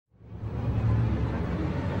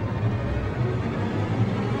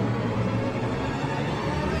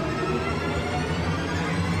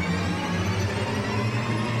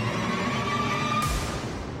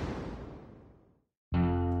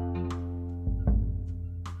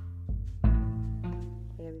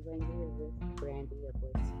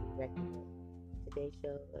today's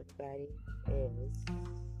show, everybody, is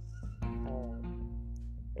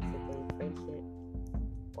basically friendship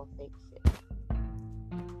or fake shit. I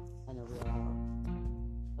know we all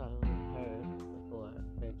probably heard before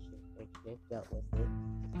friendship, dealt with it.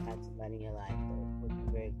 Had somebody in your life that was a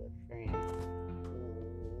very good friend who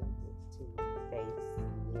was to face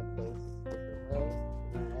your face different ways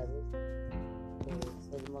than others. They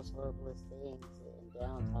say the most horriblest things and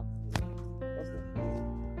down talk to you. That's the thing.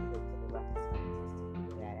 You take the rocket scientist to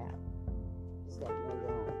figure that out. You just gotta know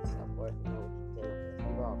your own self-worth and know what you're dealing with.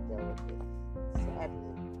 We've all dealt with it.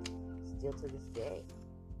 Sadly, still to this day.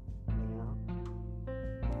 I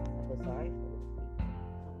feel sorry for those people.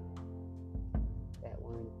 That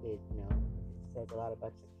one kid, it says a lot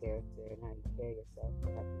about your character and how you carry yourself and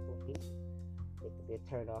how people be. It could be a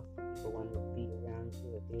turn off for people wanting to be around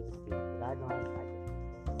you or deal with you. Because I know I get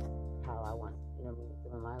people how I want, them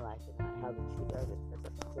in my life and how to treat others. That's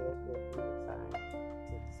a clear, good sign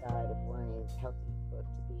to decide if one is healthy for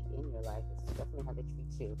to be in your life. It's definitely how they treat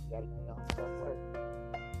you. You gotta know your own self-worth.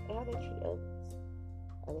 And how they treat others.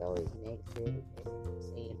 Are they always negative and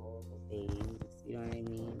saying horrible things? You know what I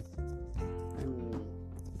mean?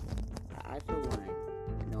 I for one,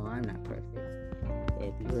 know I'm not perfect.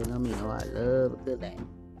 If you really know me, know I love a good laugh.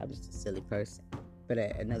 I'm just a silly person. But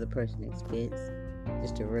at another person's expense,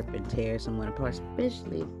 just to rip and tear someone apart,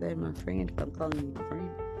 especially if they're my friend, if I'm calling you a friend.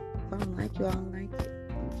 If I don't like you, I don't like it.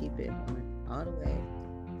 I'm keep it all the way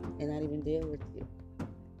and not even deal with you.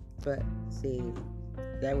 But see,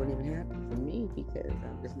 that wouldn't even happen for me because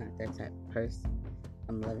I'm just not that type of person.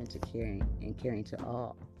 I'm loving to caring and caring to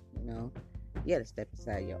all, You gotta step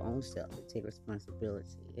aside your own self and take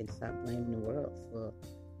responsibility and stop blaming the world for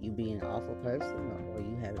you being an awful person or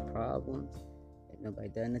you having problems and nobody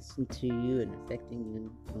done nothing to you and affecting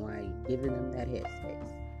you. And why are you giving them that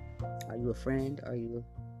headspace? Are you a friend? Are you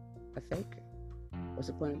a faker? What's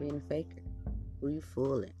the point of being a faker? Who you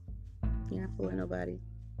fooling? You're not fooling nobody.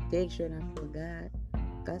 Dang sure not fooling God.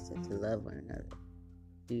 God said to love one another.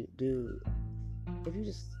 If you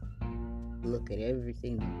just look at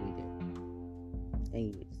everything that we do, and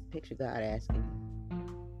you just picture God asking,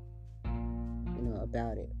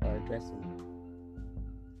 about it or addressing it,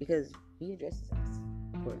 because He addresses us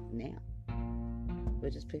for now.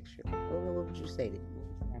 But just picture, what would you say to Him? What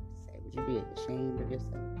would you have to say? Would you be ashamed of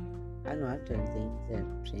yourself? I know I've done things that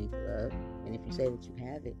I'm ashamed of, and if you say that you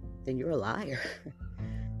haven't, then you're a liar.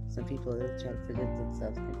 Some people try to present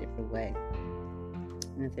themselves in a different way,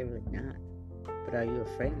 and if they're really not. But are you a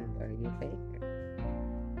friend or are you a faker?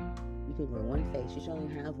 You can wear one face. You should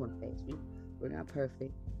only have one face. We're not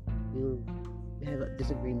perfect. You have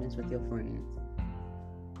disagreements with your friends.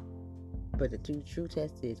 But the true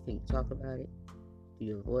test is, can you talk about it? Do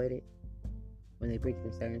you avoid it? When they bring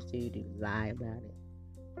concerns to you, do you lie about it?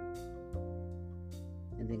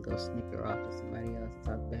 And then go snicker off to somebody else and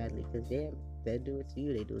talk badly? Because they do it to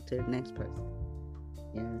you, they do it to the next person.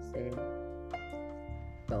 You know what I'm saying?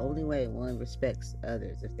 The only way one respects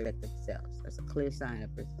others is if they respect themselves. That's a clear sign of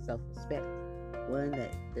self-respect. One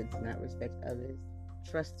that does not respect others,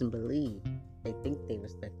 trust and believe they think they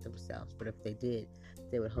respect themselves, but if they did,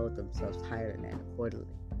 they would hold themselves higher than that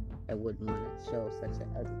accordingly and wouldn't want to show such an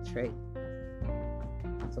ugly trait.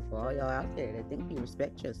 So for all y'all out there that think you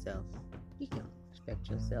respect yourself, you don't respect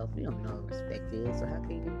yourself. You don't know what respect is, so how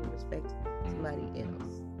can you even respect somebody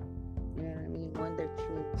else? You know what I mean? One that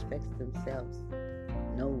truly respects themselves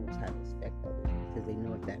knows how to respect others because they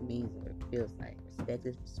know what that means or what it feels like. Respect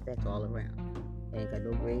is respect all around. Ain't got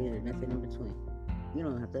no grade or nothing in between. You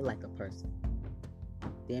don't have to like a person.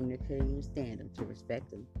 Damn near couldn't even stand them to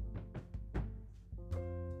respect them.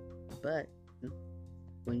 But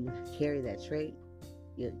when you carry that trait,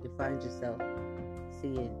 you find yourself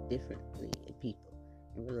seeing differently in people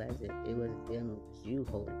and realize that it wasn't them, it was you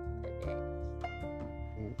holding that baggage.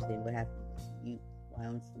 You know what I'm saying? What happened was you. Why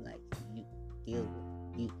don't you like you deal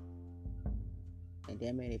with you? And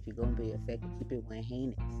damn it, if you're gonna be a fake, keep it one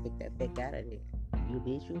handed. Stick that fake out of there. You a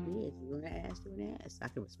bitch, you a bitch. You an ass, you an ass. I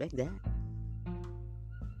can respect that.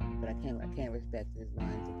 But I can't respect this one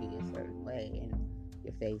to be a certain way in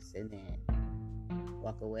your face and then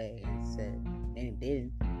walk away and said and it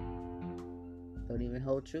didn't. Don't even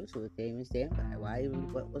hold true to it. Can't even stand by it. Why even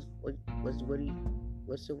what's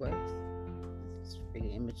your worth? It's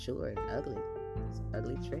freaking immature and ugly. It's an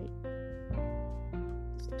ugly trait.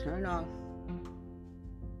 So turn off.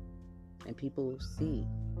 And people see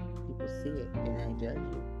it and they judge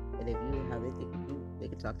you. And if you how they think of you, they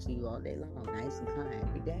can talk to you all day long, nice and kind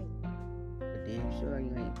every day. But damn sure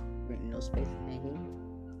you ain't renting no space in their head.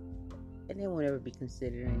 And they won't ever be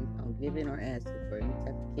considering on giving or asking for any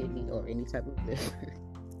type of kidney or any type of liver.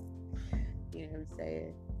 You know what I what I'm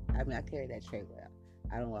saying? I mean, I carry that trait well.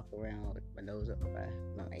 I don't walk around with my nose up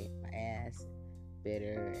my ass,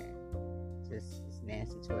 bitter, and just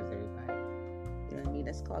nasty towards everybody. You know what I mean?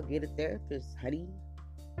 That's called get a therapist, honey.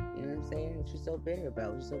 You know what I'm saying? What you so bitter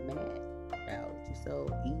about? What you so mad about? What you so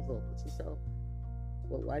evil? What you so...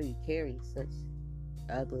 Well, why do you carry such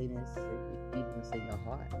ugliness and evilness in your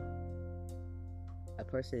heart? A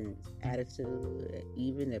person's attitude,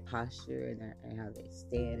 even their posture and how they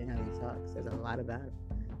stand and how they talk says a lot about them.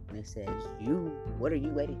 And it says, what are you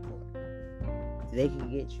waiting for? They can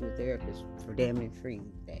get you a therapist for damn near free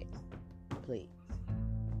these days. Please.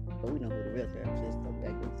 But we know who the real therapist is. Go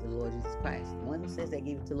back to the Lord Jesus Christ. The one who says they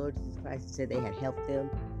gave it to the Lord Jesus Christ said they had helped them.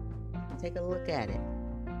 Take a look at it.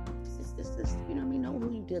 It's you know what I mean? Know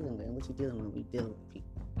who you're dealing with and what you're dealing with when you're dealing with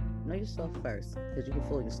people. Know yourself first, because you can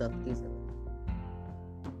fool yourself easily.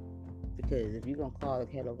 Because if you're going to call it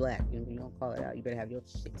hello black, you're going to call it out, you better have your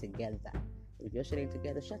shit together. If your shit ain't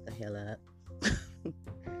together, shut the hell up.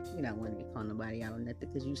 You're not wanting to be calling nobody out on nothing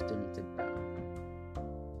because you still need to grow.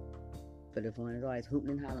 But if one is always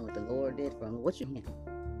hooting and hollering what the Lord did for him, what you mean?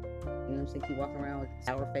 You know what I'm saying? Keep walking around with a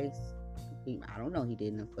sour face. I don't know he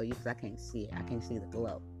did nothing for you because I can't see it. I can't see the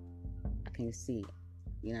glow. I can't see it.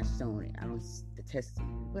 You're not showing it. I don't see the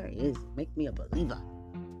testimony. Where is it? Make me a believer.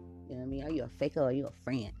 You know what I mean? Are you a faker or are you a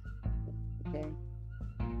friend? Okay?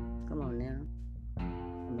 Come on now.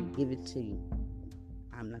 I'm going to give it to you.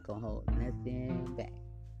 I'm not going to hold nothing back.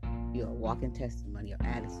 You're a walking testimony. Your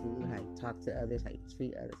attitude, how you talk to others, how you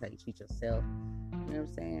treat others, how you treat yourself. You know what I'm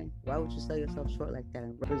saying? Why would you sell yourself short like that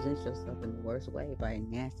and represent yourself in the worst way by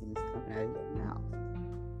nastiness coming out of your mouth?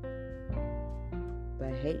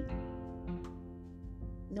 But hey,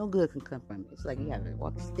 no good can come from it. It's like you have a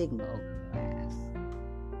walking stigma over your ass.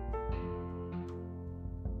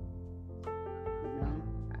 You know?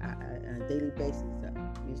 On a daily basis,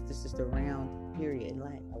 this is the round period in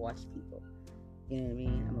life. I watch people. You know what I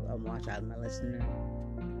mean? I'm watch out my listener.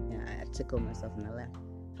 And I tickle myself and I laugh.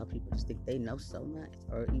 How people just think they know so much.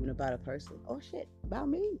 Or even about a person. Oh shit, about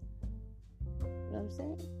me. You know what I'm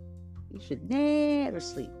saying? You should never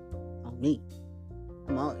sleep on me.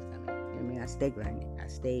 I'm always coming. You know what I mean? I stay grinding.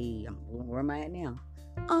 Where am I at now?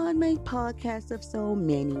 On my podcast of so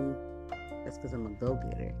many. That's because I'm a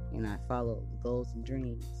go-getter. And I follow goals and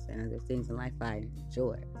dreams. And other things in life I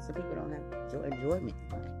enjoy. Some people don't have enjoyment in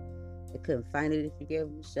life. They couldn't find it if you gave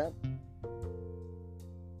them a shovel.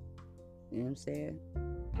 You know what I'm saying?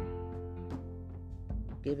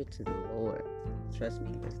 Give it to the Lord. Trust me,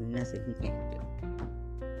 there's nothing He can't do.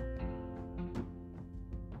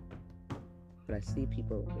 But I see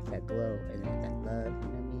people with that glow and that love, you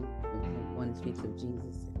know what I mean? When one speaks of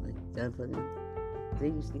Jesus and what He's done for them,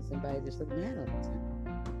 then you see somebody just look mad all the time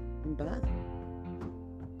and bother.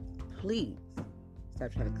 Please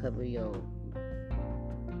stop trying to cover your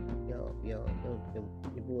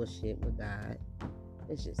bullshit with God.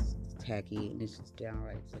 It's just tacky and it's just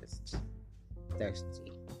downright just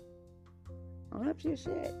thirsty. Own up to your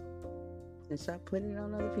shit and stop putting it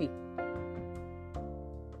on other people.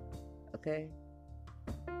 Okay?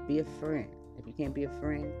 Be a friend. If you can't be a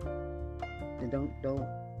friend, then don't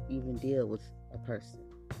even deal with a person.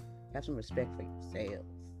 Have some respect for yourselves.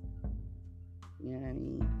 You know what I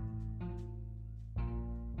mean?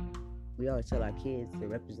 We always tell our kids to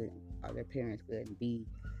represent their parents good and be,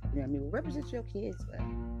 you know what I mean? Represent your kids well.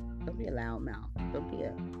 Don't be a loud mouth. Don't be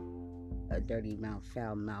a dirty mouth,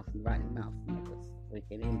 foul mouth, and rotten mouth like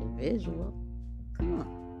an individual. Come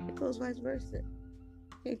on. It goes vice versa.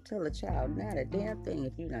 You can't tell a child not a damn thing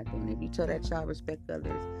if you're not doing it. If you tell that child respect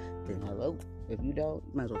others, then hello. If you don't,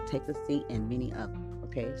 you might as well take a seat and many up.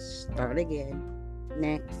 Okay? Start again.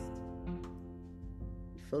 Next.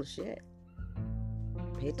 You're full of shit.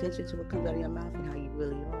 Pay attention to what comes out of your mouth and how you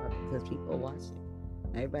really are, because people are watching.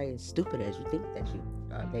 Everybody is stupid as you think that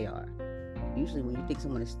they are. Usually when you think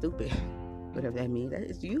someone is stupid, whatever that means, that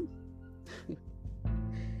is you. You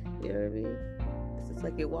know what I mean? It's just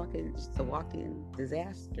like just a walking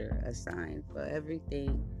disaster, a sign for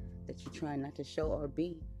everything that you're trying not to show or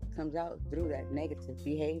be comes out through that negative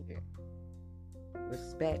behavior.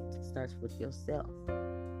 Respect starts with yourself.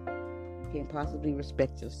 You can't possibly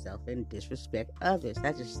respect yourself and disrespect others.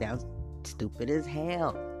 That just sounds stupid as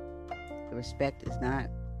hell. Respect is not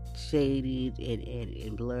shaded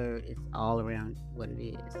and blurred. It's all around what it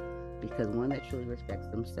is. Because one that truly respects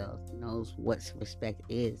themselves knows what respect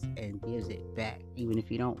is and gives it back, even if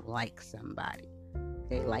you don't like somebody.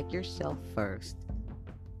 Okay, like yourself first,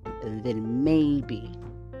 and then maybe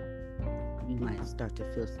you might start to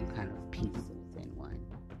feel some kind of peace within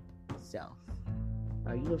oneself.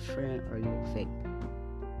 Are you a friend or are you a fake?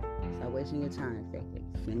 Stop wasting your time, fake it.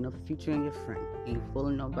 You ain't no future in your friend. You ain't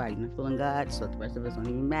fooling nobody. You're not fooling God, so the rest of us don't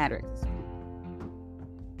even matter at this point.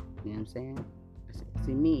 You know what I'm saying?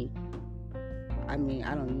 See, me, I mean,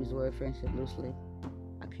 I don't use the word friendship loosely.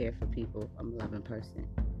 I care for people. I'm a loving person.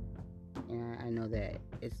 And I know that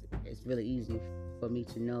it's really easy for me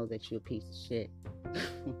to know that you're a piece of shit.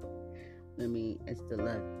 I mean, and still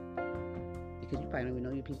love you. Because you probably don't even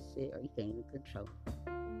know you're a piece of shit, or you can't even control it.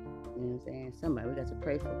 You know what I'm saying? Somebody, we got to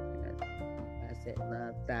pray for one another. I said,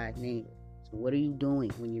 love thy neighbor. So what are you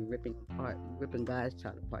doing when you're ripping apart? You're ripping God's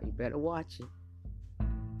child apart. You better watch it.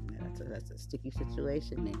 That's a sticky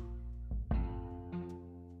situation then.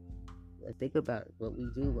 Think about what we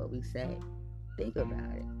do, what we say. Think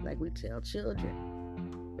about it like we tell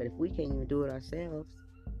children. But if we can't even do it ourselves,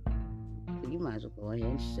 you might as well go ahead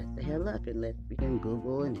and shut the hell up and let freaking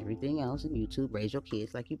Google and everything else and YouTube raise your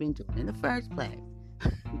kids like you've been doing in the first place.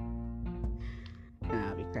 And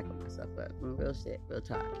I'll be cracking myself up. Real shit, real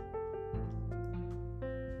talk.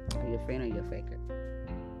 Are you a friend or you a faker?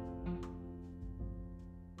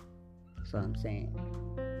 That's all I'm saying.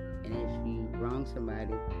 And if you wrong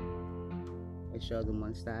somebody and show them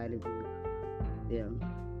one side of them,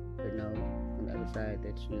 but know on the other side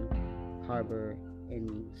that you harbor and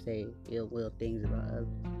you say ill will things about others,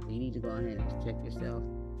 you need to go ahead and check yourself.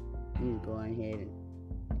 You need to go ahead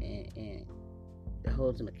and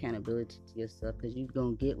hold some accountability to yourself, because you're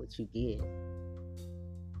going to get what you give.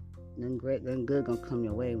 Nothing good going to come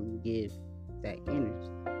your way when you give that energy.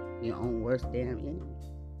 Your own worst damn enemy.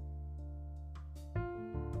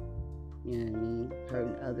 You know what I mean?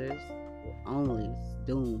 Hurting others will only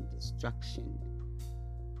doom destruction.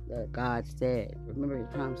 God said, remember his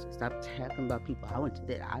promise, stop talking about people. I went to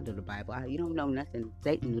that, I know the Bible. You don't know nothing.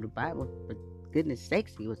 Satan knew the Bible. For goodness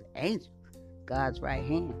sakes, he was an angel. God's right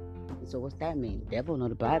hand. And so what's that mean? The devil know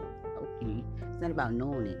the Bible. Okay. It's not about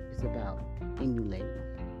knowing it. It's about emulating.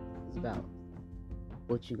 It's about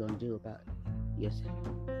what you're going to do about yourself.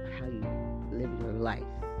 How you live your life.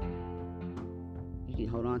 You can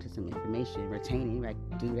hold on to some information, retain it, right?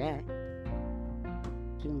 Do that.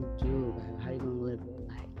 What you going to do about how you going to live your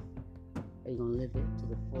life? Are you going to live it to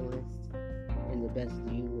the fullest and the best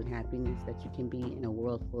you and happiness that you can be in a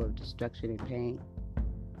world full of destruction and pain?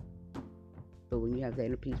 But when you have the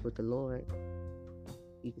inner peace with the Lord,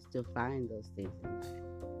 you can still find those things in life.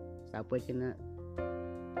 Stop waking up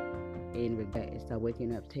in regret and stop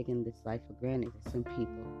waking up taking this life for granted. That some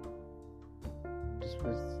people just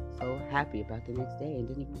was so happy about the next day and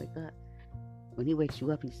didn't even wake up. When he wakes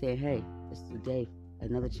you up, he said, hey, this is the day,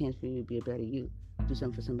 another chance for you to be a better you. Do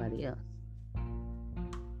something for somebody else.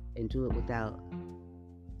 And do it without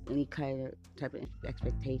any type of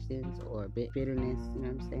expectations or bitterness, you know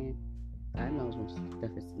what I'm saying? God knows when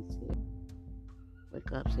stuff is sincere.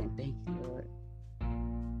 Wake up saying, thank you, Lord.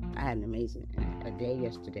 I had an amazing day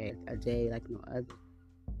yesterday, a day like no other.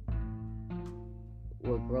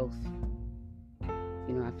 Or growth.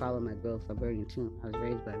 You know, I follow my growth. I'm very in tune. I was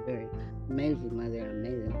raised by a very amazing mother and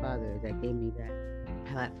amazing father that gave me that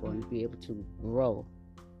platform to be able to grow.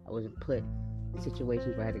 I wasn't put in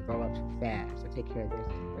situations where I had to grow up too fast or take care of this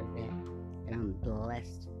or that. And I'm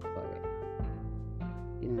blessed for it.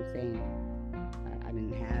 You know what I'm saying? I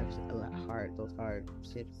didn't have those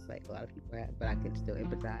hardships like a lot of people have, but I can still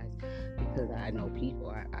empathize because I know people.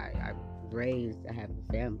 I have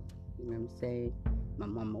a family. You know what I'm saying? My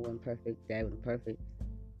mama wasn't perfect, dad wasn't perfect,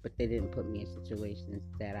 but they didn't put me in situations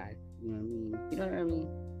that you know what I mean?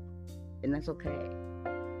 And that's okay.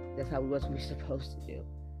 That's how we're supposed to do.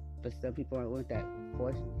 But some people weren't that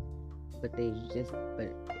fortunate. But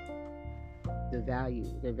the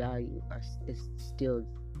value is still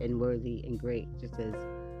and worthy and great, just as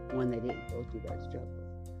one that didn't go through that struggle.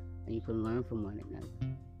 And you can learn from one another.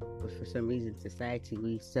 But for some reason, society,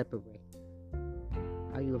 we separate.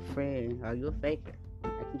 Are you a friend? Are you a faker?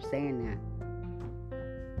 I keep saying that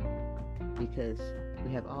because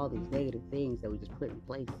we have all these negative things that we just put in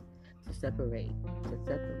place to separate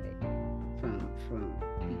from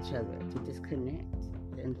each other, to disconnect.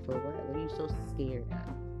 And for what? What are you so scared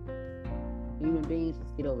of? Human beings,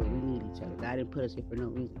 let's get over it. We need each other. God didn't put us here for no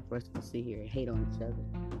reason for us to sit here and hate on each other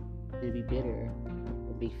and be bitter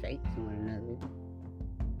and be fake to one another.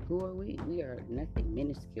 Who are we? We are nothing,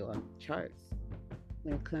 minuscule on the charts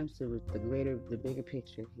when it comes to the bigger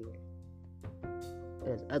picture here.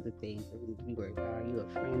 There's other things that we need to be worried about. Are you a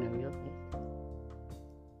friend? Are you a faker?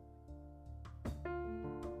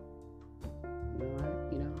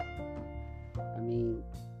 You know what? I mean,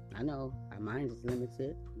 I know our minds is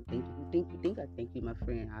limited. You think I think you my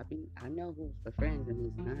friend. I know who's my friend and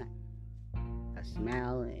who's not. A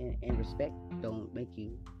smile and respect don't make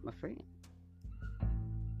you my friend.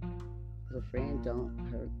 So friends don't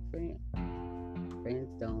hurt friends. Friends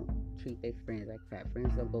don't treat their friends like crap.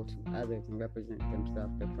 Friends don't go to others and represent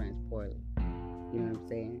themselves, their friends, poorly. You know what I'm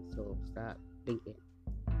saying? So stop thinking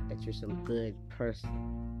that you're some good person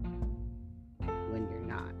when you're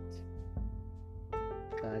not.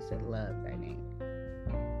 God said love thy neighbor.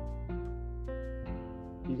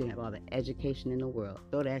 You can have all the education in the world.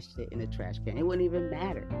 Throw that shit in the trash can. It wouldn't even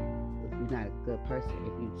matter if you're not a good person.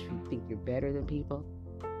 If you think you're better than people,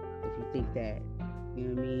 if you think that, you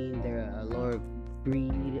know what I mean, they're a lower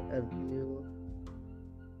breed of you,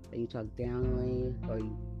 that you talk down on you, or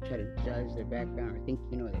you try to judge their background or think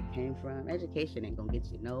you know where they came from, education ain't gonna get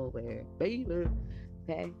you nowhere, baby.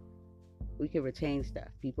 Okay? We can retain stuff.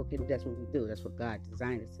 People can, that's what we do. That's what God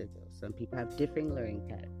designed us to do. Some people have different learning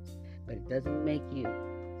patterns, but it doesn't make you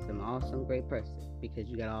some awesome, great person because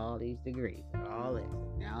you got all these degrees, all this,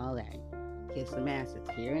 and all that. Kiss some asses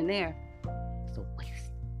here and there. It's a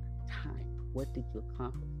waste of time. What did you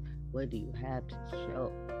accomplish? What do you have to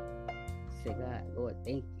show? Say, God, Lord,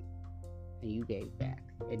 thank you. And you gave back.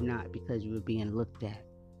 And not because you were being looked at.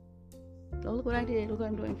 Oh, look what I did. Look what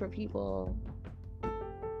I'm doing for people.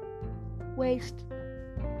 Waste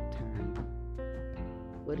time.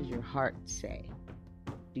 What does your heart say?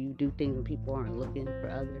 Do you do things when people aren't looking for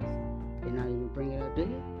others and not even bring it up? Do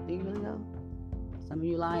you? Do you really know? Some of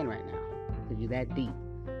you lying right now because you're that deep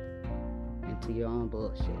into your own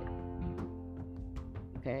bullshit.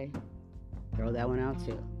 Okay? Throw that one out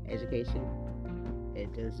too. Education,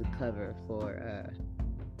 it doesn't cover for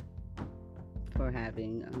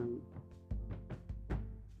having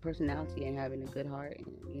personality and having a good heart and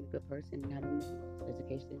being a good person and having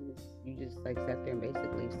education. You just like sat there and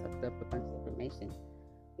basically sucked up a bunch of information.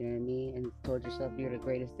 You know what I mean? And told yourself you're the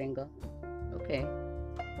greatest thing going. Okay.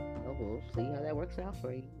 Oh, we'll see how that works out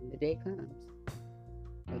for you when the day comes.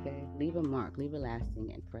 Okay? Leave a mark. Leave a lasting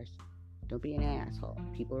impression. Don't be an asshole.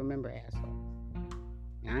 People remember assholes.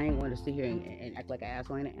 And I ain't going to sit here and act like an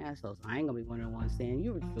asshole ain't an asshole. So I ain't going to be one of the ones saying,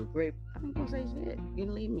 you were so great. I ain't going to say shit. You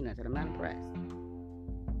didn't leave me nothing. I'm not impressed.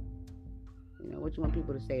 You know, what you want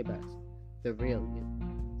people to say about you? The real you.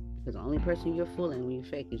 Because the only person you're fooling when you're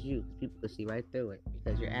fake is you. People can see right through it.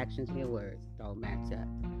 Because your actions and your words don't match up.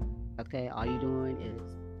 Okay? All you're doing is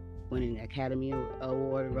winning Academy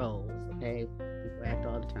Award roles. Okay? People act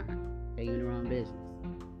all the time. They're in the wrong business.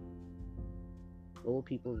 What will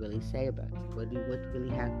people really say about you? What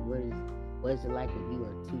really happen? What is it like when you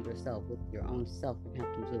are to yourself, with your own self, and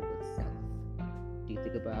have to deal with self? Do you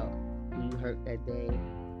think about who you hurt that day?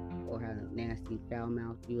 Or how nasty,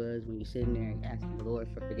 foul-mouthed you was when you're sitting there asking the Lord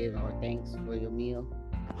for forgiveness or thanks for your meal?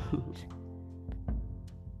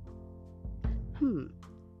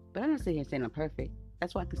 But I'm not sitting here saying I'm perfect.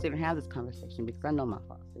 That's why I consider having this conversation, because I know my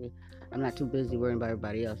faults. I'm not too busy worrying about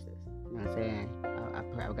everybody else's. You know what I'm saying?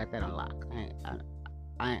 I got that on lock.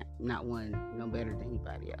 I ain't not one no better than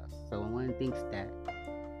anybody else. So when one thinks that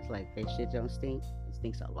it's like they shit don't stink, it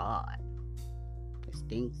stinks a lot. It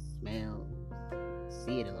stinks, smells,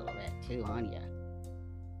 see it a little bit too on ya.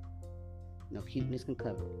 No cuteness can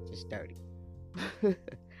cover it, just dirty.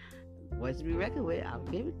 What's to be reckoned with, I'll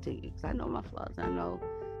give it to you, because I know my flaws. I know,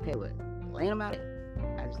 okay, what, laying them out,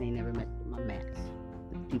 I just ain't never met my match.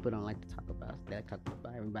 People don't like to talk about that, talk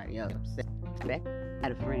about everybody else. I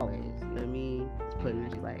had a friend always, you know what I mean? Just putting her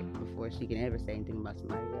like before she can ever say anything about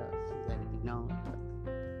somebody else. She's let it be known.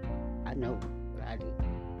 I know what I do.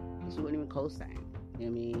 And she wouldn't even co-sign. You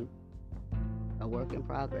know what I mean? A work in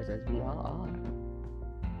progress, as we all are.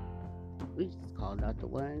 We just called out the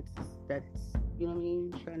ones that's, you know what I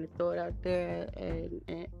mean, trying to throw it out there and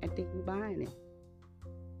think we're buying it.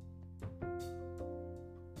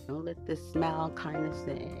 Don't let this smile, kindness,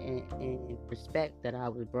 and respect that I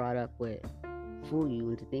was brought up with fool you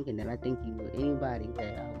into thinking that I think you with anybody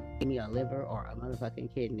that give me a liver or a motherfucking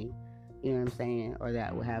kidney, you know what I'm saying, or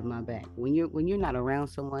that will have my back. When you're not around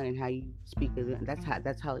someone and how you speak to them, that's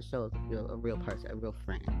how it shows if you're a real person, a real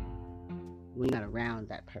friend. When you're not around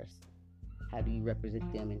that person, how do you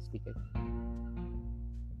represent them and speak to them?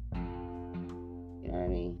 You know what I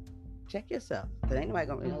mean? Check yourself, because ain't nobody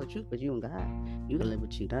gonna know the truth but you and God. You can live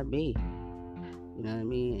with you, not me. You know what I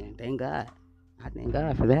mean? And thank God. I thank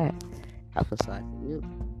God for that. I feel sorry for you,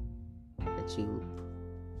 that you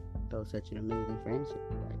built such an amazing friendship.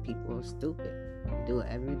 Like, people are stupid. They do it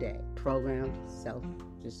every day. Programmed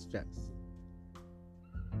self-destruction.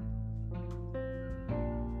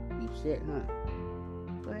 Deep shit, huh?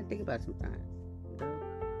 Go ahead and think about it sometimes. You know?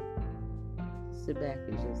 Sit back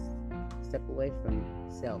and just step away from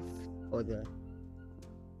self or the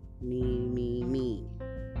me. You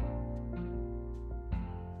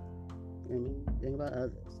know what I mean? Think about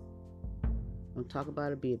others. Don't talk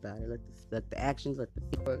about it, be about it. Let the actions, let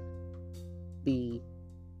the work be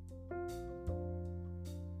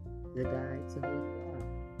the guide to who you are.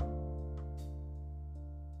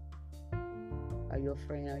 Are you a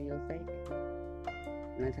friend? Are you a fake?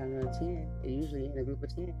 9 times out of 10, usually in a group of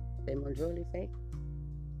 10, they majority fake.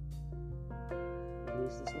 And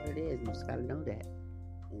it's just what it is. You just gotta know that.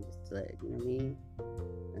 And just let, you know what I mean?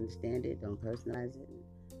 Understand it, don't personalize it.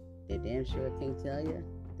 They damn sure can't tell you,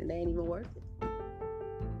 then they ain't even worth it.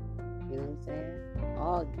 You know what I'm saying?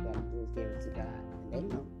 All you gotta do is give it to God. And they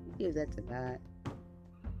know. You give that to God,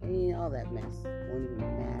 and all that mess won't even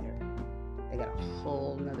matter. They got a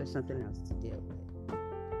whole nother something else to deal with.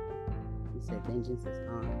 He said, vengeance is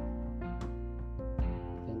mine.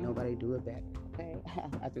 Can't nobody do it better. Okay?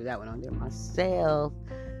 I threw that one on there myself.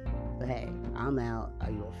 But hey, I'm out. Are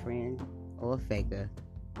you a friend or a faker?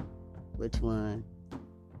 Which one?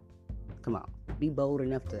 Come on. Be bold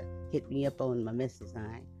enough to hit me up on my message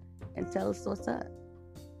sign and tell us what's up.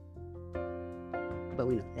 But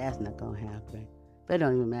we know that's not going to happen. But it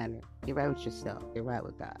don't even matter. Get right with yourself. Get right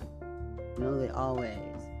with God. Know that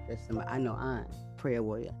always there's somebody. I know I'm a prayer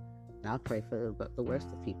warrior. And I'll pray for the worst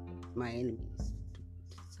of people, my enemies.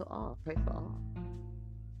 So all. Pray for all.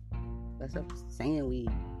 That's up saying we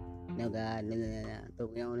know God,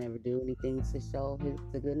 but we don't ever do anything to show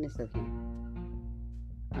the goodness of Him.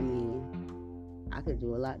 I mean, I could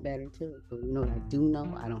do a lot better too. But you know what I do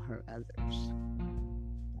know? I don't hurt others.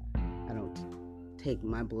 I don't take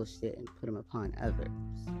my bullshit and put them upon others.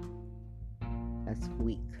 That's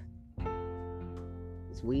weak.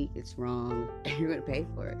 It's weak, it's wrong, and you're gonna pay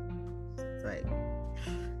for it.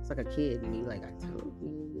 It's like a kid, and you like, I told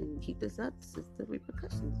you, keep this up, this is the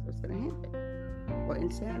repercussions, what's gonna happen. Or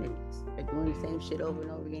insanities. They're doing the same shit over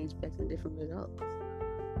and over again, expecting different results.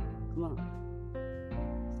 Come on.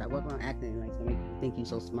 Stop walking around acting like somebody think you're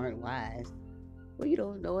so smart and wise. Well, you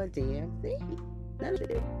don't know a damn thing. None of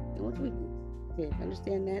it. And what's weakness? Okay,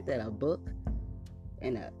 understand that a book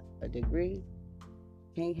and a degree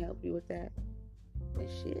can't help you with that. And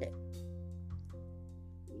shit.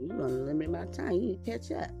 You're on a limited amount of time. You need to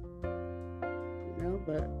catch up. You know,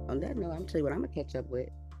 but on that note, I'm gonna tell you what I'm gonna catch up with.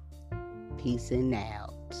 Peacing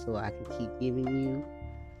out. So I can keep giving you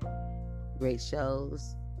great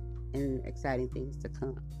shows and exciting things to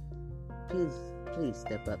come. Please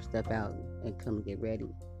step up, step out, and come get ready.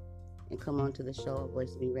 And come on to the show,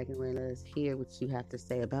 Voice to Be Reckoned With. Let us hear what you have to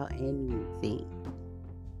say about anything.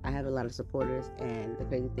 I have a lot of supporters, and the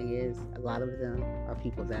crazy thing is, a lot of them are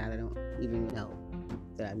people that I don't even know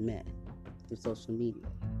that I met through social media.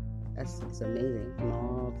 It's amazing, from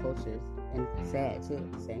all cultures, and sad too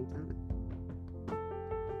at the same time.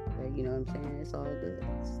 But you know what I'm saying? It's all good.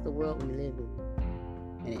 It's the world we live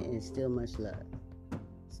in, and it's still much love.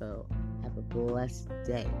 So have a blessed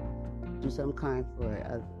day. Do something kind for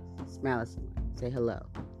others. Smile at someone. Say hello.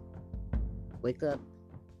 Wake up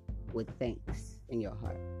with thanks in your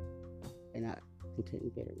heart and not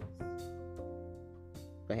content bitterness.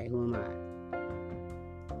 But hey, who am I?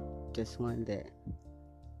 Just one that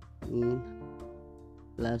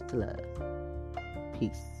love to love.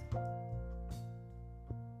 Peace.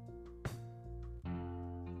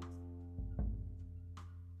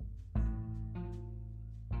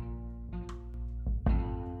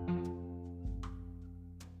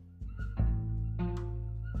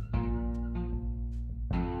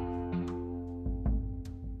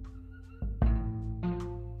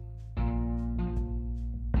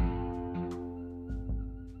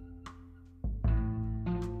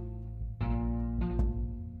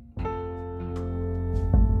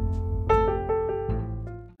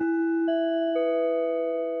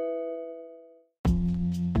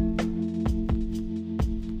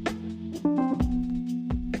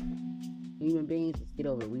 Human beings, let's get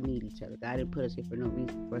over it. We need each other. God didn't put us here for no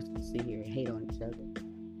reason for us to sit here and hate on each other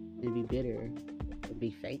and be bitter and be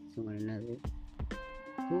fake to one another.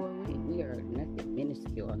 Who are we? We are nothing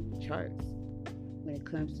minuscule on the charts when it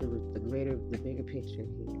comes to the bigger picture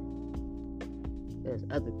here. There's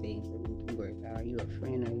other things that we need to worry about. Are you a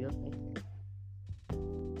friend or are you a faker?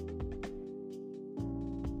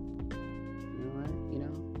 You know what?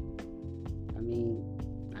 I mean,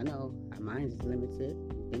 I know our minds is limited.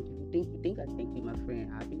 You think I think you're my friend.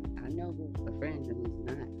 I know who's my friend and who's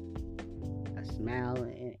not. A smile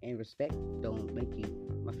and respect don't make you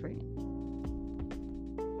my friend.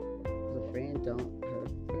 Because a friend don't hurt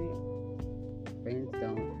a friend. Friends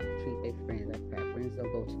don't treat their friends like crap. Friends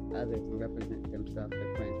don't go to others and represent themselves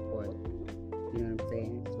as friends for them. You know what I'm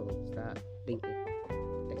saying? So stop thinking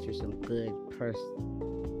that you're some good person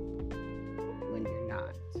when you're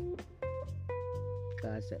not.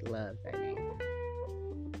 God said love that name.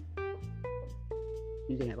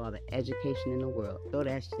 You can have all the education in the world. Throw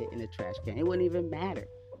that shit in the trash can. It wouldn't even matter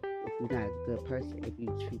if you're not a good person. If you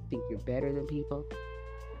think you're better than people,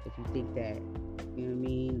 if you think that, you know what I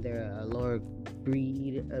mean, they're a lower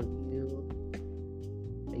breed of you,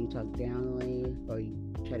 and you talk down on you, or you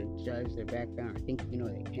try to judge their background or think you know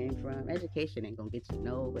where they came from, education ain't gonna get you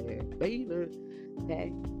nowhere. But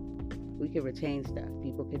okay? We can retain stuff.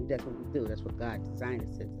 People can, that's what we do. That's what God designed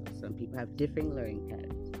us to do. Some people have different learning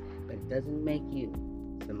patterns, but it doesn't make you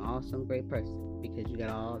some awesome, great person because you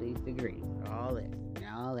got all these degrees, all this, and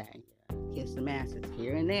all that. Kiss some asses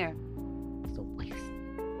here and there. It's a waste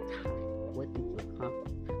of time. What did you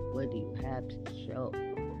accomplish? What do you have to show?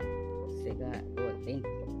 Say, God, Lord, thank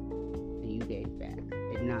you. And you gave back.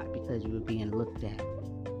 And not because you were being looked at.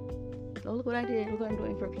 So look what I did. Look what I'm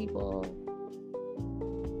doing for people.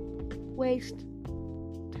 Waste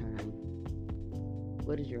time.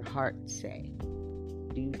 What does your heart say?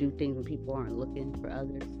 Do you do things when people aren't looking for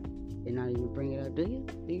others and not even bring it up? Do you?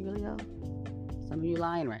 Do you really know? Some of you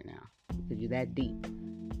lying right now because you're that deep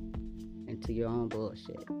into your own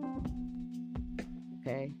bullshit.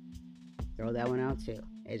 Okay? Throw that one out too.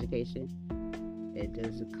 Education, it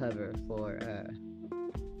doesn't cover for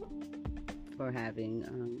having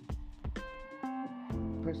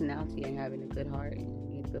personality and having a good heart and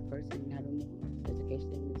being a good person and having morals.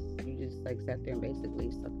 Education is, you just like sat there and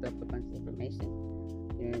basically sucked up a bunch of information,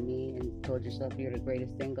 you know what I mean, and told yourself you're the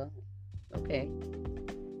greatest thing going. Okay,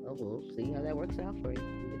 oh, we'll see how that works out for you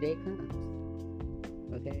when the day comes.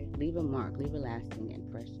 Okay, leave a mark, leave a lasting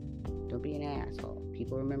impression. Don't be an asshole.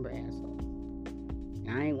 People remember assholes. And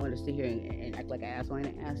I ain't want to sit here and act like an asshole and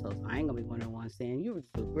an asshole. So I ain't gonna be one of the ones saying you were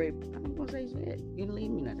so great. I'm not gonna say shit. You didn't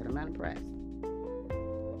leave me nothing. I'm not impressed.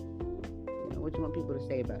 What you want people to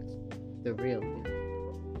say about you? The real you.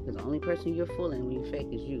 Because the only person you're fooling when you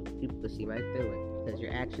fake is you. People can see right through it. Because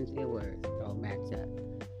your actions and your words don't match up.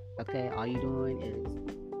 Okay? All you're doing is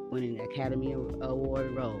winning Academy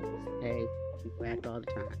Award roles. Okay? People act all the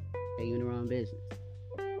time. Okay? You're in the wrong business.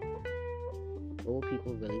 What will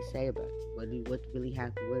people really say about you? What really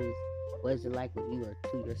happen? What is it like with you or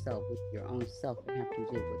to yourself, with your own self, and have to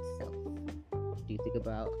deal with self? Do you think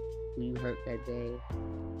about who you hurt that day?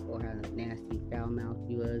 Or how nasty, foul-mouthed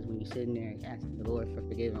you was when you're sitting there asking the Lord for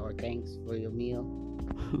forgiveness or thanks for your meal?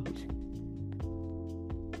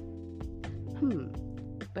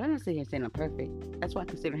 But I'm not sitting here saying I'm perfect. That's why I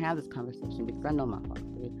consider having this conversation, because I know my fault.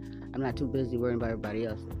 I'm not too busy worrying about everybody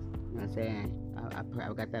else's. You know what I'm saying? I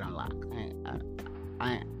got that on lock.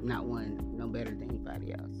 I am not one no better than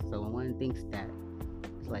anybody else. So when one thinks that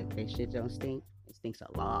it's like their shit don't stink, it stinks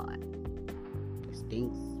a lot. It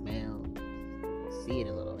stinks, smells. See it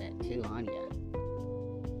a little bit too on you.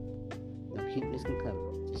 No cuteness can cover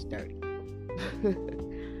it. Just dirty.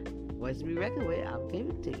 What's to be reckoned with, I'll give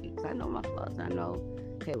it to you. Because I know my flaws. I know,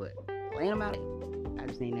 hey, what? Laying them out. I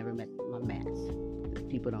just ain't never met my match.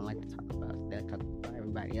 People don't like to talk about that. Talk about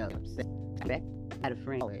everybody else. I had a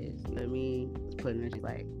friend always, you know what I mean? Was putting her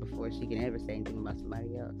like before she can ever say anything about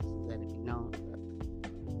somebody else. Let it be known.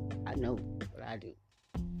 I know what I do.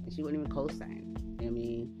 And she wouldn't even co-sign. You know what I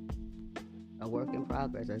mean? A work in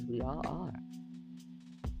progress, as we all are.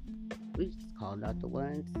 We just called out the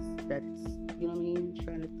ones that's, you know what I mean,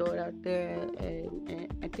 trying to throw it out there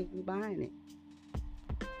and think we're buying it.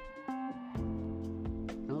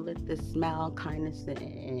 Don't let the smile, kindness,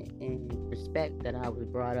 and respect that I was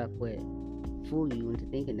brought up with fool you into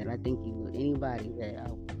thinking that I think you would anybody that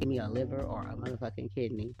give me a liver or a motherfucking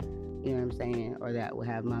kidney, you know what I'm saying, or that will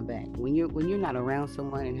have my back. When you're not around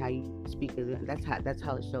someone and how you speak to them, that's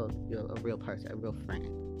how it shows if you're a real person, a real friend.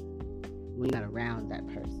 When you're not around that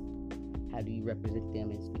person, how do you represent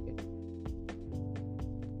them and speak to them?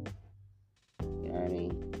 You know what I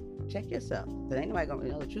mean? Check yourself. Because ain't nobody gonna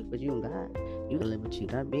know the truth but you and God. You can live with you,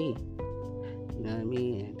 not me. You know what I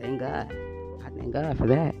mean? And thank God. I thank God for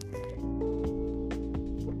that.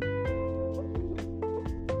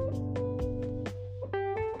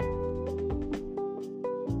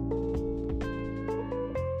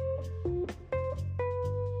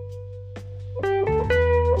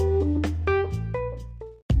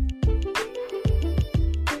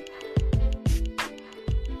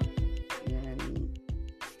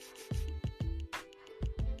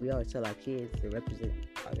 We always tell our kids to represent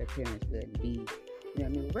their parents good and be, you know what I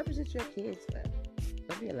mean? Represent your kids well.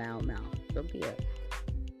 Don't be a loud mouth. Don't be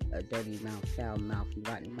a dirty mouth, foul mouth,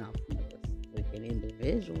 rotten mouth with an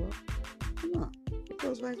individual. Come on. It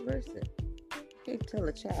goes vice versa. You can't tell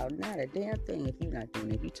a child not a damn thing if you're not doing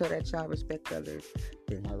it. If you tell that child respect others,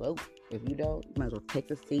 then hello. If you don't, you might as well take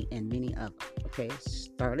a seat in many of them. Okay?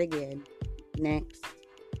 Start again. Next.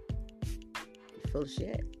 You're full of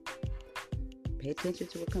shit. Pay attention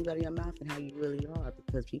to what comes out of your mouth and how you really are,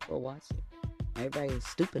 because people are watching. Everybody is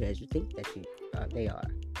stupid as you think that they are.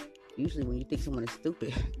 Usually when you think someone is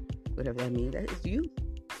stupid, whatever that means, that is you.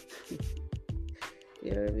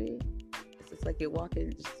 You know what I mean? It's just like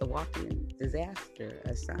just a walking disaster,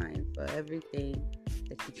 a sign for everything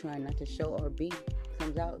that you're trying not to show or be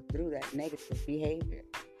comes out through that negative behavior.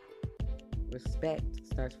 Respect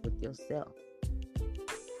starts with yourself.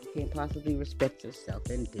 You can't possibly respect yourself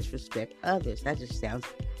and disrespect others. That just sounds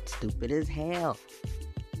stupid as hell.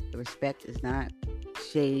 Respect is not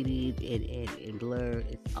shaded and blurred.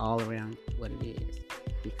 It's all around what it is.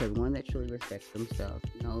 Because one that truly respects themselves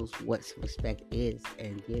knows what respect is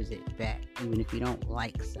and gives it back, even if you don't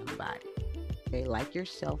like somebody. Okay, like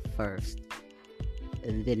yourself first,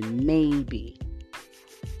 and then maybe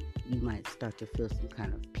you might start to feel some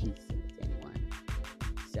kind of peace within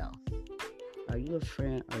oneself. Are you a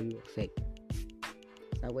friend or are you a faker?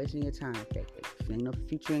 Stop wasting your time faking. There ain't no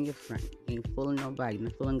future in your friend. You ain't fooling nobody. You're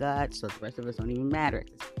not fooling God, so the rest of us don't even matter at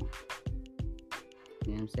this point.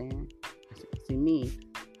 You know what I'm saying? See, me,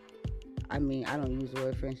 I don't use the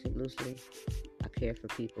word friendship loosely. I care for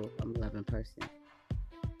people. I'm a loving person.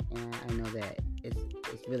 And I know that it's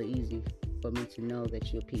really easy for me to know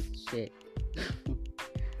that you're a piece of shit.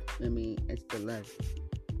 And still love you.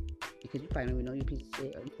 Because you probably don't even know you're a piece of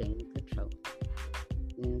shit or you can't even control.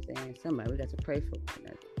 You know what I'm saying? Somebody, we got to pray for one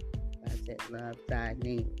another. God said, love thy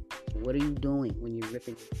neighbor. So what are you doing when you're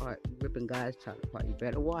ripping apart? You're ripping God's child apart. You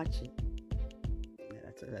better watch it.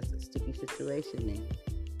 That's a sticky situation then.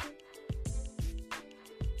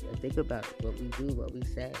 So think about what we do, what we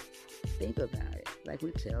say. Think about it like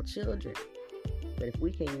we tell children. But if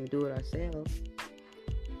we can't even do it ourselves,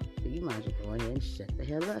 then you might as well go ahead and shut the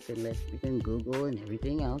hell up and let freaking Google and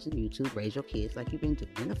everything else and YouTube raise your kids like you've been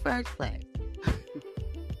doing in the first place.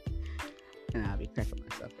 And I'll be cracking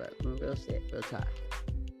myself up. Real shit, real talk.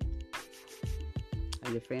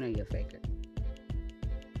 Are you a friend or you a faker?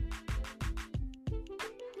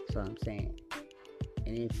 That's what I'm saying.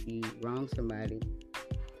 And if you wrong somebody,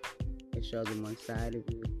 it shows them one side of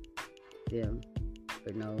them,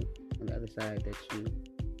 but no, on the other side that you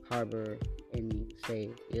harbor and you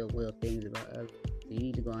say ill will things about others. So you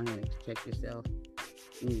need to go ahead and check yourself.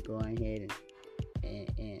 You need to go ahead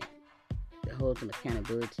and hold some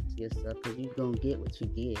accountability to yourself, because you're going to get what you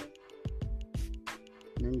give.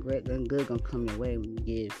 Nothing good going to come your way when you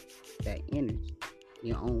give that energy.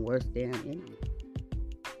 Your own worst damn enemy.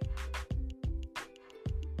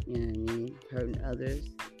 You know what I mean? Hurting others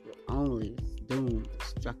will only doom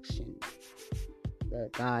destruction.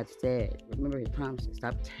 God said, remember his promises.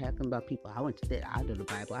 Stop talking about people. I went to that. I know the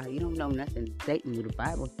Bible. You don't know nothing. Satan knew the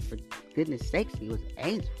Bible. For goodness sakes, he was an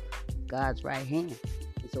angel. God's right hand.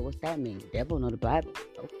 And so what's that mean? The devil know the Bible.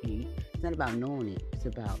 Okay. It's not about knowing it. It's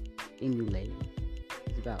about emulating it.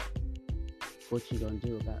 It's about what you're going to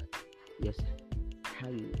do about yourself. How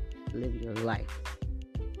you live your life.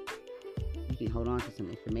 You can hold on to some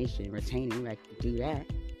information and retain it. Like, do that.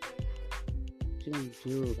 What you going to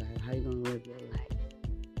do about it? How you going to live your life?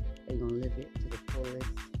 Are you going to live it to the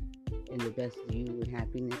fullest and the best you and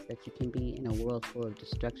happiness that you can be in a world full of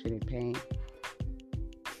destruction and pain?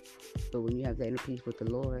 But when you have the inner peace with the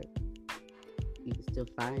Lord, you can still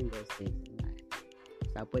find those things in life.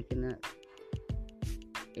 Stop waking up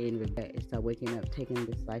in regret. Stop waking up taking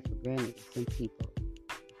this life for granted. Some people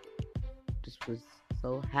just was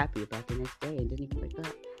so happy about the next day and didn't even wake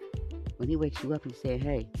up. When he wakes you up, he said,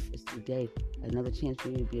 hey, it's the day, another chance for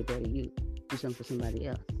you to be a better you. Do something for somebody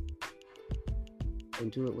else.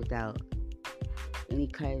 And do it without any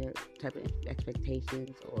kind of type of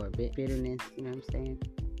expectations or bitterness, you know what I'm saying?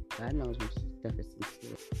 God knows when stuff is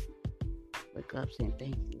sincere. Wake up saying,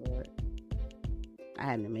 thank you, Lord. I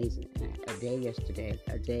had an amazing day yesterday,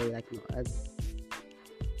 a day like no other,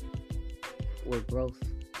 with growth.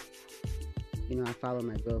 You know, I follow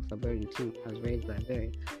my growth. I'm very in tune. I was raised by a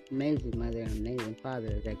very amazing mother and amazing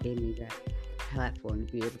father that gave me that platform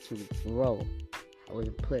to be able to grow. I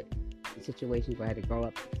wasn't put in situations where I had to grow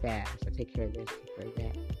up fast or take care of this, take care of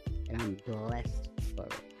that. And I'm blessed for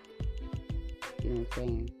it. You know what I'm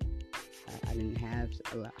saying? I didn't have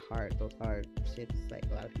those hardships like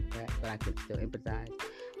a lot of people have, but I could still empathize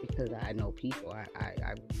because I know people. I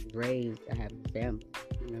was raised, I have a family.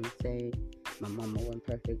 You know what I'm saying? My mama wasn't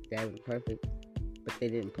perfect, dad wasn't perfect, but they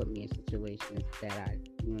didn't put me in situations that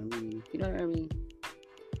you know what I mean? You know what I mean?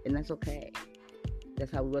 And that's okay.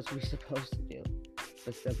 That's how we're supposed to do.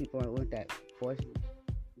 But some people aren't that fortunate.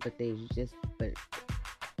 But the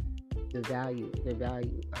value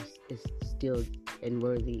is still and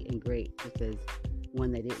worthy and great because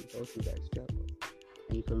one, they didn't go through that struggle.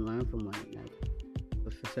 And you can learn from one another.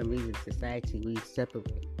 But for some reason, society, we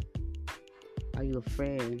separate. Are you a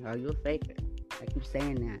friend? Are you a faker? I keep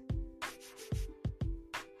saying that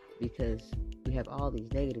because we have all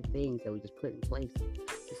these negative things that we just put in place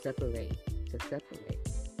to separate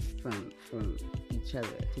from each other,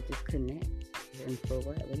 to disconnect. And for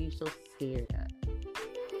what? What are you so scared of?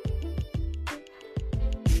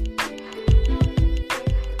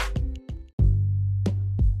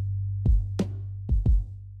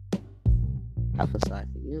 I feel sorry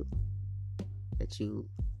for you that you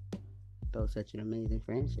throw such an amazing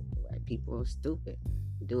friendship away. People are stupid.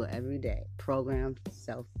 You do it every day. Programmed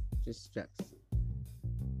self-destruction.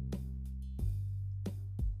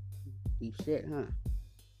 Deep shit, huh?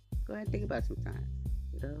 Go ahead and think about it sometimes.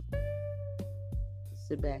 You know?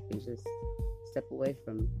 Sit back and just step away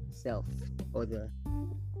from self or the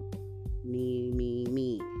me. You know what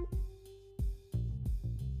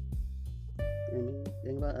I mean?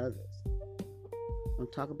 Think about others.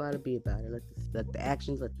 Don't talk about it, be about it. Let the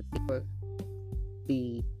actions, let the work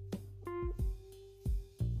be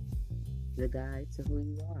the guide to who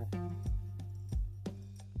you are.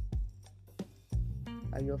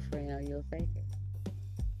 Are you a friend? Are you a faker?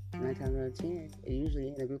 9 times out of 10, usually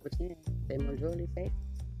in a group of 10, they majority fake.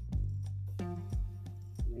 I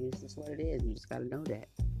mean, it's just what it is. You just gotta know that.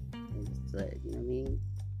 And just you know what I mean?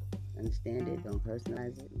 Understand it. Don't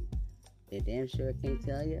personalize it. They're damn sure can't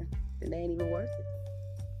tell you, then they ain't even worth it.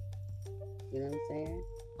 You know what I'm saying?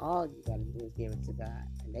 All you gotta do is give it to God.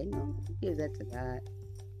 And they know. You give that to God,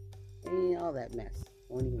 ain't all that mess.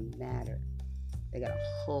 Won't even matter. They got a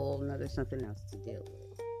whole nother something else to deal with.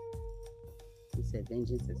 He said,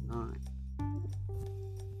 vengeance is mine.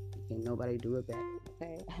 Can't nobody do it back.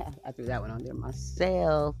 Okay? I threw that one on there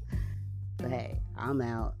myself. But hey, I'm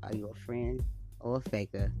out. Are you a friend or a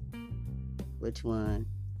faker? Which one?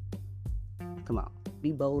 Come on.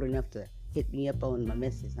 Be bold enough to hit me up on my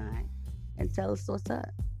message line and tell us what's up.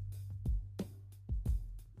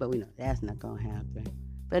 But we know that's not going to happen.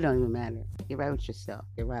 But it don't even matter. Get right with yourself.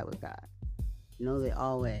 Get right with God. Know that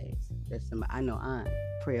always there's somebody. I know I'm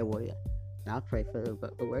a prayer warrior. And I'll pray for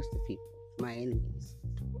the worst of people, for my enemies.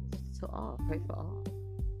 So all, pray for all.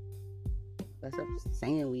 That's what I'm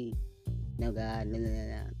saying. We know God,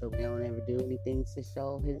 but we don't ever do anything to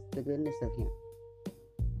show the goodness of Him.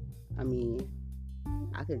 I mean,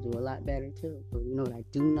 I could do a lot better too. But you know what I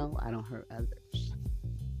do know? I don't hurt others.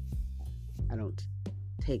 I don't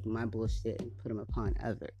take my bullshit and put them upon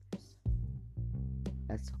others.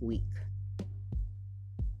 That's weak.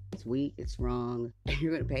 It's weak. It's wrong. And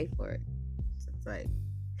you're gonna pay for it.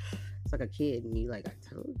 It's like a kid, and you like, I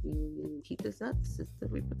told you keep this up. This is the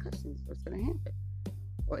repercussions. What's gonna happen?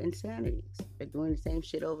 Or insanities. They're doing the same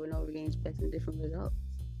shit over and over again, expecting different results.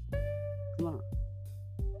 Come on.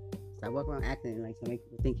 Stop walking around acting like to make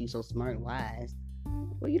people think you're so smart and wise.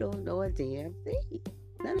 Well, you don't know a damn thing.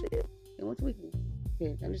 None of it. And what's weakness?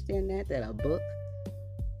 You understand that a book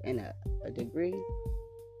and a degree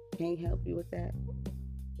can't help you with that?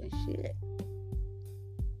 Then shit.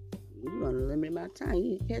 You're on a limited amount of time. You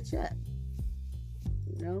need to catch up.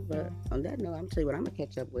 You know, but on that note, I'm tell you what I'm gonna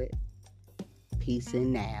catch up with.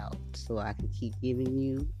 Peacing out, so I can keep giving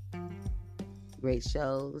you great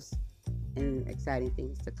shows and exciting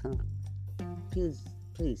things to come. Please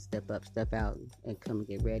step up, step out, and come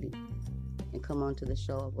get ready. And come on to the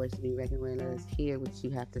show, A Voice to Be Reckoned With. Let us hear what you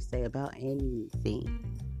have to say about anything.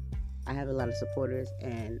 I have a lot of supporters,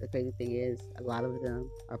 and the crazy thing is, a lot of them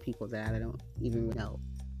are people that I don't even know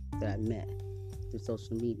that I've met through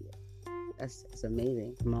social media. It's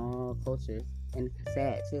amazing. Small cultures, and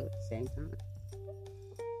sad too at the same time.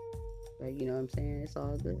 But you know what I'm saying? It's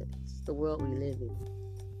all good. It's the world we live in,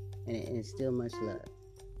 and it's still much love.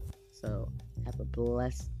 So have a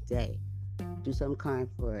blessed day. Do something kind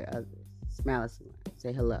for others. Smile at someone.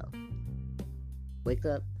 Say hello. Wake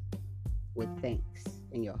up with thanks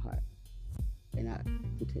in your heart and not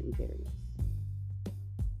content bitterness.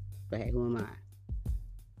 But hey, who am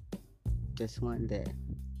I? Just one day.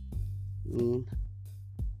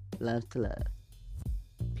 Love to love.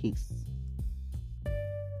 Peace.